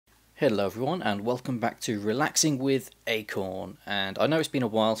Hello everyone and welcome back to Relaxing with Acorn. And I know it's been a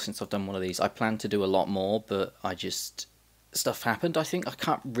while since I've done one of these. I planned to do a lot more, but stuff happened. I think I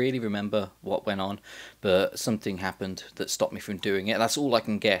can't really remember what went on, but something happened that stopped me from doing it. That's all I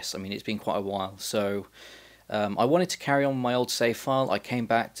can guess. I mean, it's been quite a while. So I wanted to carry on my old save file. I came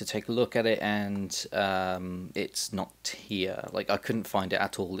back to take a look at it and it's not here. Like, I couldn't find it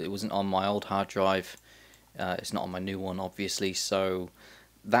at all. It wasn't on my old hard drive. It's not on my new one, obviously. So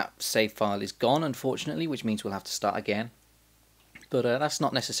that save file is gone, unfortunately, which means we'll have to start again. But that's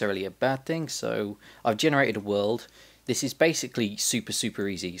not necessarily a bad thing. So I've generated a world. This is basically super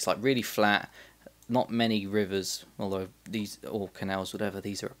easy. It's like really flat, not many rivers, although these, or canals, whatever,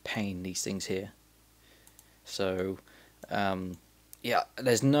 these are a pain, these things here. So yeah,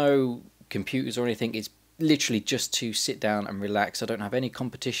 there's no computers or anything. It's literally just to sit down and relax. I don't have any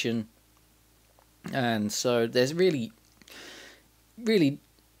competition, and so there's really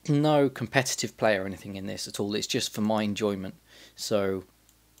no competitive play or anything in this at all. It's just for my enjoyment. So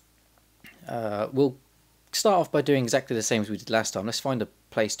we'll start off by doing exactly the same as we did last time. Let's find a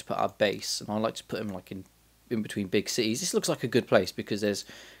place to put our base, and I like to put them like in between big cities. This looks like a good place because there's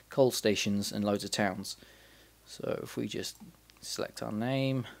coal stations and loads of towns. So if we just select our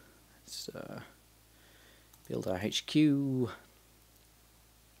name, let's build our HQ.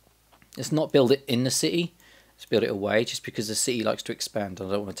 Let's not build it in the city. Let's build it away, just because the city likes to expand and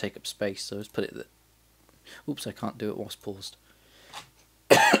I don't want to take up space, so let's put it there. Oops, I can't do it whilst paused.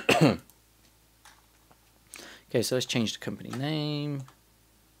 Okay, so let's change the company name.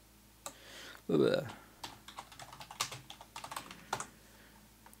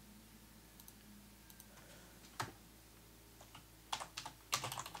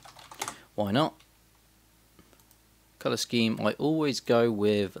 Why not? Colour scheme, I always go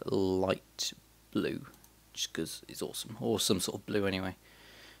with light blue, just because it's awesome, or some sort of blue anyway.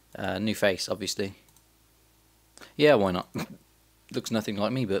 New face, obviously. Yeah, why not? Looks nothing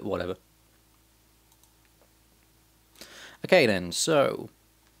like me, but whatever. Okay then, so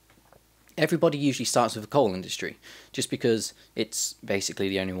everybody usually starts with a coal industry, just because it's basically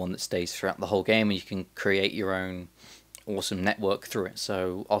the only one that stays throughout the whole game, and you can create your own awesome network through it.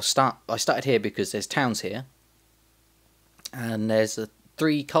 So I started here because there's towns here, and there's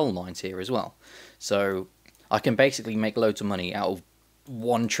 3 coal mines here as well. So I can basically make loads of money out of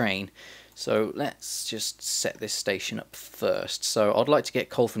one train. So let's just set this station up first. So I'd like to get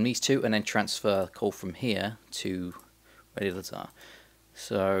coal from these 2 and then transfer coal from here to where the others are.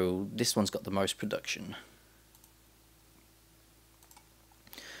 So this one's got the most production.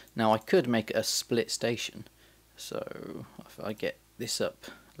 Now I could make a split station. So if I get this up,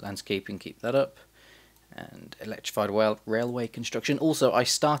 landscaping, keep that up, and electrified railway construction. Also, I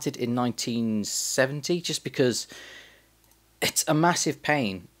started in 1970 just because it's a massive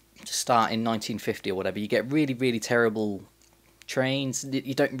pain to start in 1950 or whatever. You get really terrible trains.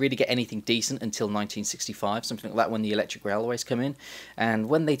 You don't really get anything decent until 1965, something like that, when the electric railways come in. And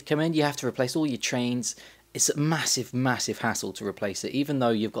when they come in, you have to replace all your trains. It's a massive hassle to replace it. Even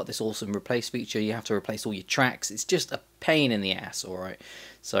though you've got this awesome replace feature, you have to replace all your tracks. It's just a pain in the ass, alright?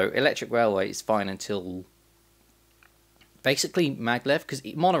 So electric railway is fine until basically maglev, because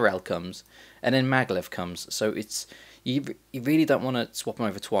monorail comes and then maglev comes. So it's you really don't want to swap them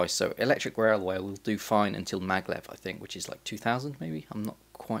over twice. So electric railway will do fine until maglev, I think, which is like 2000 maybe. I'm not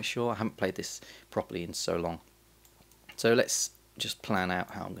quite sure. I haven't played this properly in so long. So let's just plan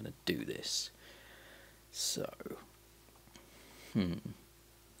out how I'm going to do this. So,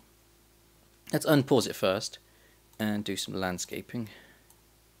 let's unpause it first and do some landscaping.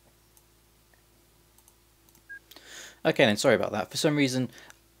 Okay then, sorry about that. For some reason,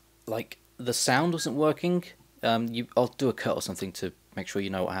 like, the sound wasn't working. I'll do a cut or something to make sure you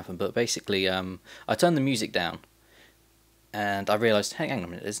know what happened. But basically, I turned the music down, and I realised, hey, hang on a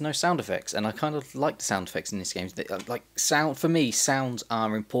minute, there's no sound effects, and I kind of like the sound effects in this game. Like, sound, for me, sounds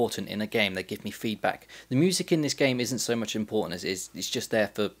are important in a game. They give me feedback. The music in this game isn't so much important as it's just there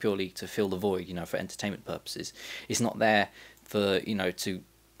for purely to fill the void, you know, for entertainment purposes. It's not there for, you know, to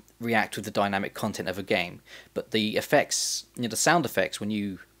react with the dynamic content of a game. But the effects, you know, the sound effects when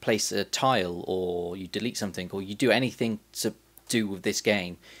you place a tile or you delete something or you do anything to do with this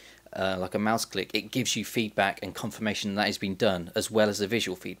game, like a mouse click, it gives you feedback and confirmation that has been done, as well as the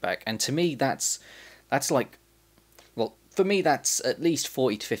visual feedback. And to me, that's like, well, for me, that's at least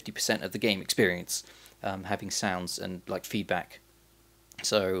 40 to 50% of the game experience, having sounds and like feedback.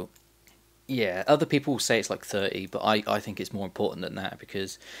 So yeah, other people say it's like 30, but I think it's more important than that,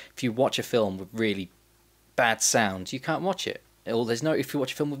 because if you watch a film with really bad sound, you can't watch it. Or if you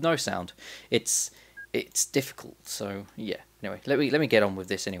watch a film with no sound, it's difficult. So yeah, Anyway, let me get on with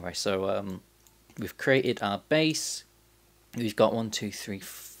this anyway. So we've created our base. We've got 1, 2, 3,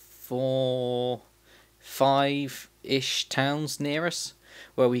 4, 5-ish towns near us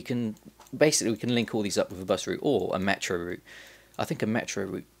where we can basically link all these up with a bus route or a metro route. I think a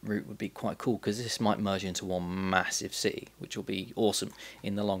metro route would be quite cool because this might merge into one massive city, which will be awesome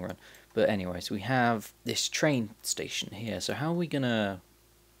in the long run. But anyways, we have this train station here. So how are we gonna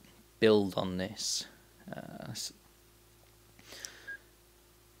build on this?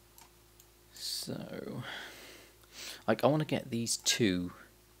 So, like, I want to get these two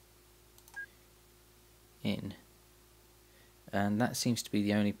in, and that seems to be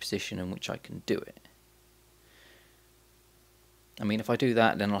the only position in which I can do it. I mean, if I do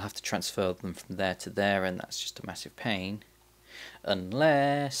that, then I'll have to transfer them from there to there, and that's just a massive pain.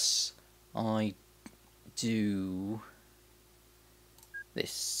 Unless I do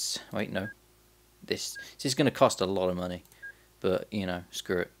this. Wait, no. This is going to cost a lot of money, but you know,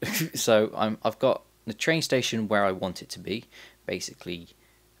 screw it. So I've got the train station where I want it to be. Basically,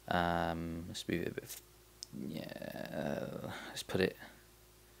 let's move it a bit. Yeah, let's put it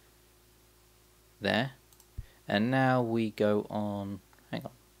there. And now we go on. Hang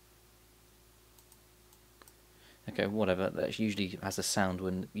on. Okay, whatever. That usually has a sound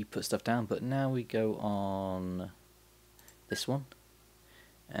when you put stuff down. But now we go on this one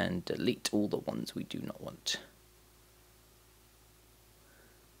and delete all the ones we do not want.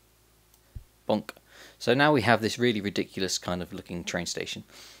 Bonk. So now we have this really ridiculous kind of looking train station,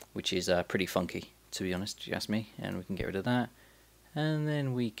 which is pretty funky, to be honest, if you ask me. And we can get rid of that. And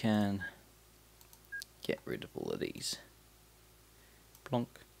then we can get rid of all of these. Plonk.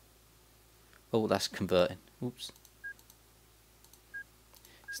 Oh, that's converting. Oops.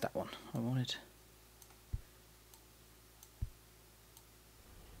 It's that one I wanted.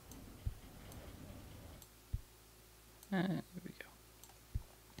 There we go.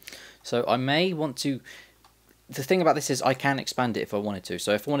 So I may want to. The thing about this is I can expand it if I wanted to.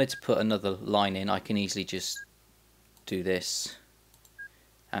 So if I wanted to put another line in, I can easily just do this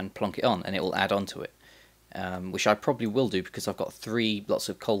and plonk it on, and it will add on to it. Which I probably will do because I've got 3 lots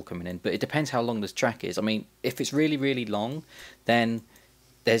of coal coming in. But it depends how long this track is. I mean, if it's really, really long, then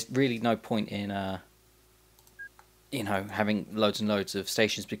there's really no point in, you know, having loads and loads of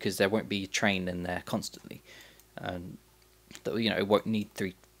stations because there won't be a train in there constantly. You know, it won't need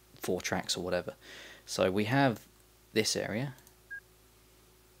 3-4 tracks or whatever. So we have this area.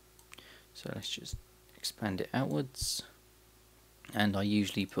 So let's just expand it outwards. And I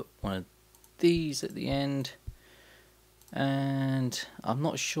usually put one of these at the end, and I'm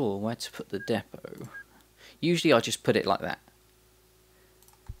not sure where to put the depot. Usually I just put it like that,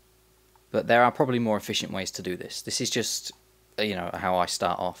 but there are probably more efficient ways to do this. This is just, you know, how I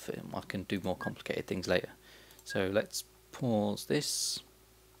start off. I can do more complicated things later. So let's pause this,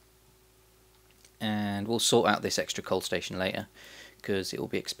 and we'll sort out this extra coal station later because it will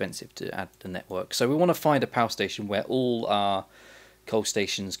be expensive to add the network. So we want to find a power station where all our coal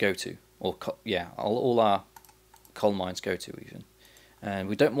stations go to. Or yeah, all our coal mines go to even, and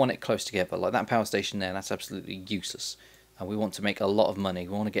we don't want it close together. Like that power station there, that's absolutely useless. And we want to make a lot of money.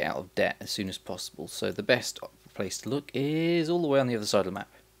 We want to get out of debt as soon as possible. So the best place to look is all the way on the other side of the map.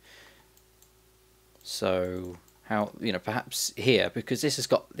 So how, you know, perhaps here, because this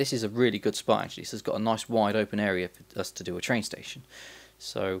is a really good spot actually. This has got a nice wide open area for us to do a train station.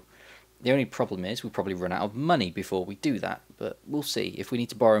 So the only problem is we'll probably run out of money before we do that, but we'll see. If we need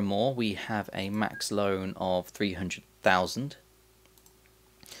to borrow more, we have a max loan of 300,000.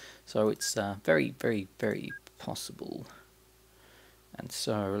 So it's very, very, very possible. And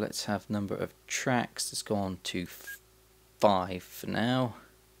so let's have number of tracks. Let's go on to 5 for now.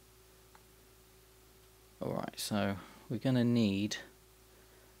 Alright, so we're going to need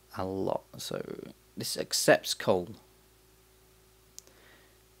a lot. So this accepts coal.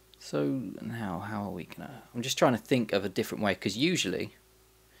 So now, how are we gonna? I'm just trying to think of a different way because usually,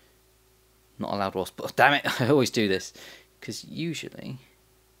 not allowed wasp. But damn it, I always do this because usually,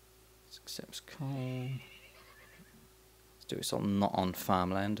 it accepts coal. Let's do it not on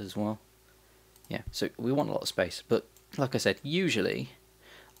farmland as well. Yeah, so we want a lot of space, but like I said, usually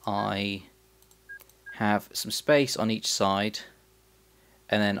I have some space on each side,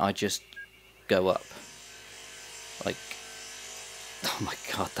 and then I just go up like. Oh my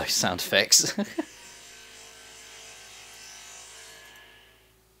god, those sound effects.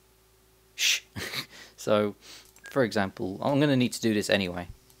 Shh. So, for example, I'm going to need to do this anyway,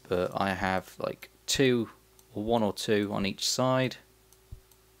 but I have like 2 or 1 or 2 on each side.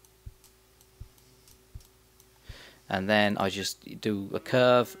 And then I just do a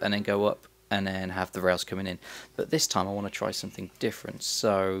curve and then go up and then have the rails coming in. But this time I want to try something different.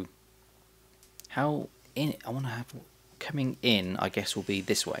 So I want to have coming in, I guess, will be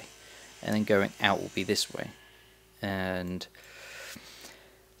this way, and then going out will be this way. And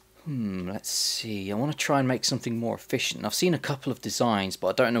let's see, I want to try and make something more efficient. I've seen a couple of designs, but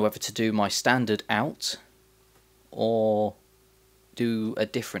I don't know whether to do my standard out or do a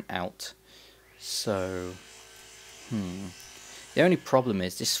different out. So the only problem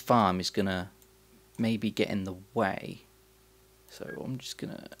is this farm is gonna maybe get in the way, so I'm just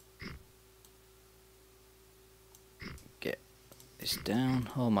gonna get this down.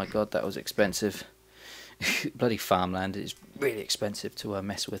 Oh my god, that was expensive. Bloody farmland is really expensive to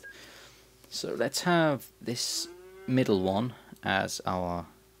mess with. So let's have this middle one as our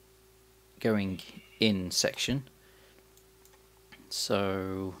going in section.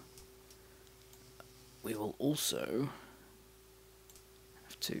 So we will also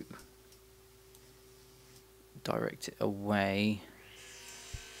have to direct it away,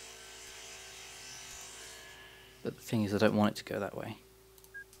 but the thing is I don't want it to go that way.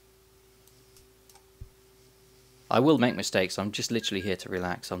 I will make mistakes, I'm just literally here to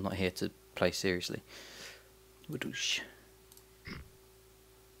relax, I'm not here to play seriously.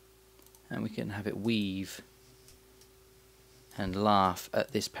 And we can have it weave and laugh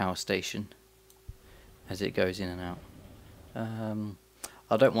at this power station as it goes in and out.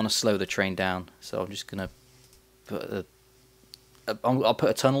 I don't want to slow the train down, so I'm just going to put I'll put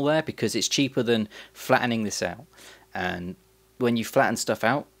a tunnel there because it's cheaper than flattening this out. And when you flatten stuff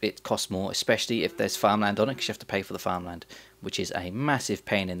out, it costs more, especially if there's farmland on it, because you have to pay for the farmland, which is a massive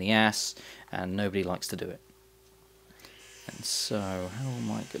pain in the ass, and nobody likes to do it. And so, how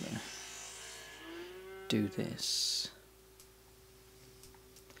am I going to do this?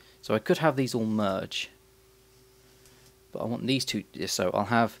 So I could have these all merge, but I want these two, so I'll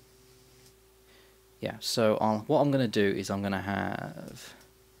have, yeah, so what I'm going to do is I'm going to have,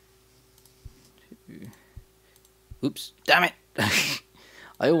 oops, damn it,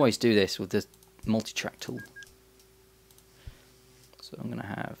 I always do this with the multi-track tool. So I'm going to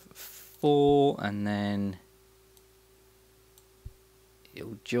have 4, and then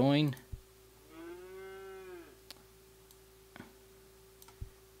it'll join,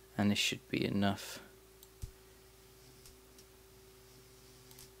 and this should be enough,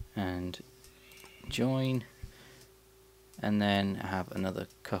 and join, and then have another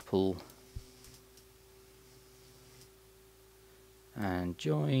couple and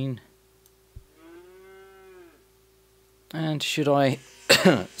join. And should I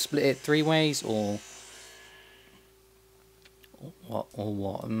split it 3 ways or what?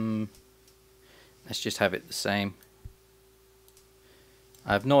 Let's just have it the same.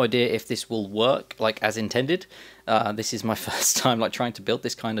 I have no idea if this will work like as intended. This is my first time like trying to build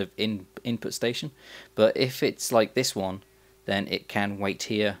this kind of input station, but if it's like this one, then it can wait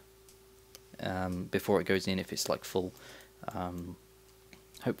here before it goes in if it's like full.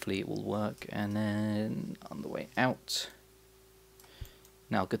 Hopefully it will work. And then on the way out,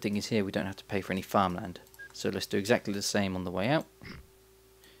 now good thing is here we don't have to pay for any farmland, so let's do exactly the same on the way out.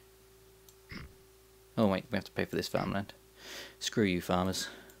 Oh wait, we have to pay for this farmland. Screw you farmers,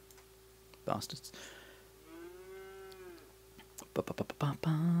 bastards.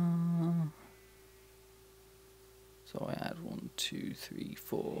 So I add 1, 2, 3,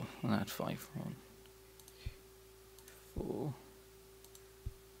 4. I'll add 5. 1, 4.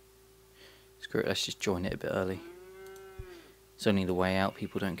 Screw it, let's just join it a bit early. It's only the way out,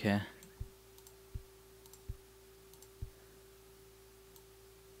 people don't care.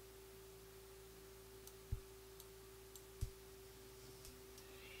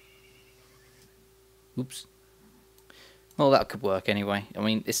 Oops. Well, that could work anyway. I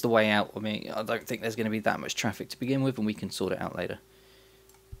mean, it's the way out. I mean, I don't think there's going to be that much traffic to begin with, and we can sort it out later.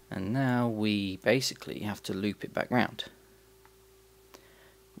 And now we basically have to loop it back round,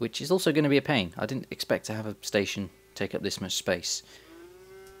 which is also going to be a pain. I didn't expect to have a station take up this much space.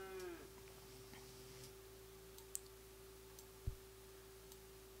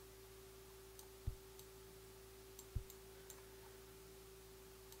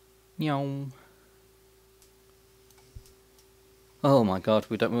 Meow. Oh my god,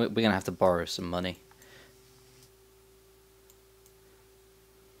 we're gonna have to borrow some money.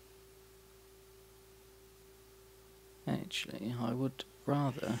 Actually, I would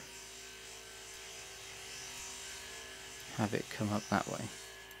rather have it come up that way.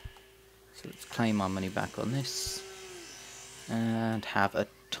 So let's claim our money back on this and have a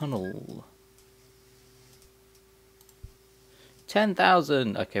tunnel.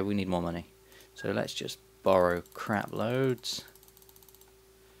 10,000! Okay, we need more money. So let's just borrow crap loads.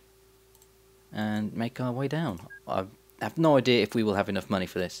 and make our way down. I have no idea if we will have enough money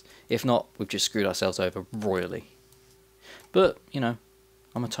for this. If not, we've just screwed ourselves over royally. But, you know,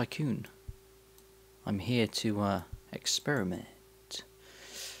 I'm a tycoon. I'm here to experiment.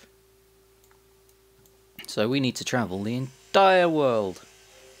 So we need to travel the entire world.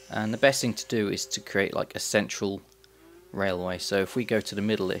 And the best thing to do is to create like a central railway. So if we go to the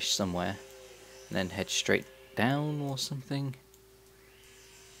middle-ish somewhere, and then head straight down or something.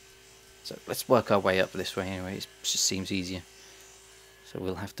 So let's work our way up this way anyway, it just seems easier. So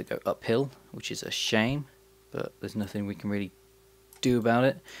we'll have to go uphill, which is a shame, but there's nothing we can really do about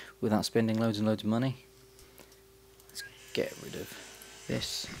it without spending loads and loads of money. Let's get rid of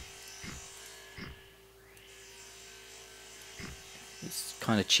this. It's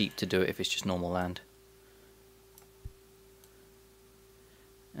kind of cheap to do it if it's just normal land.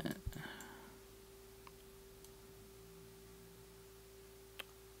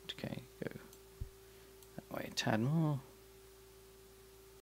 Okay, go that way a tad more.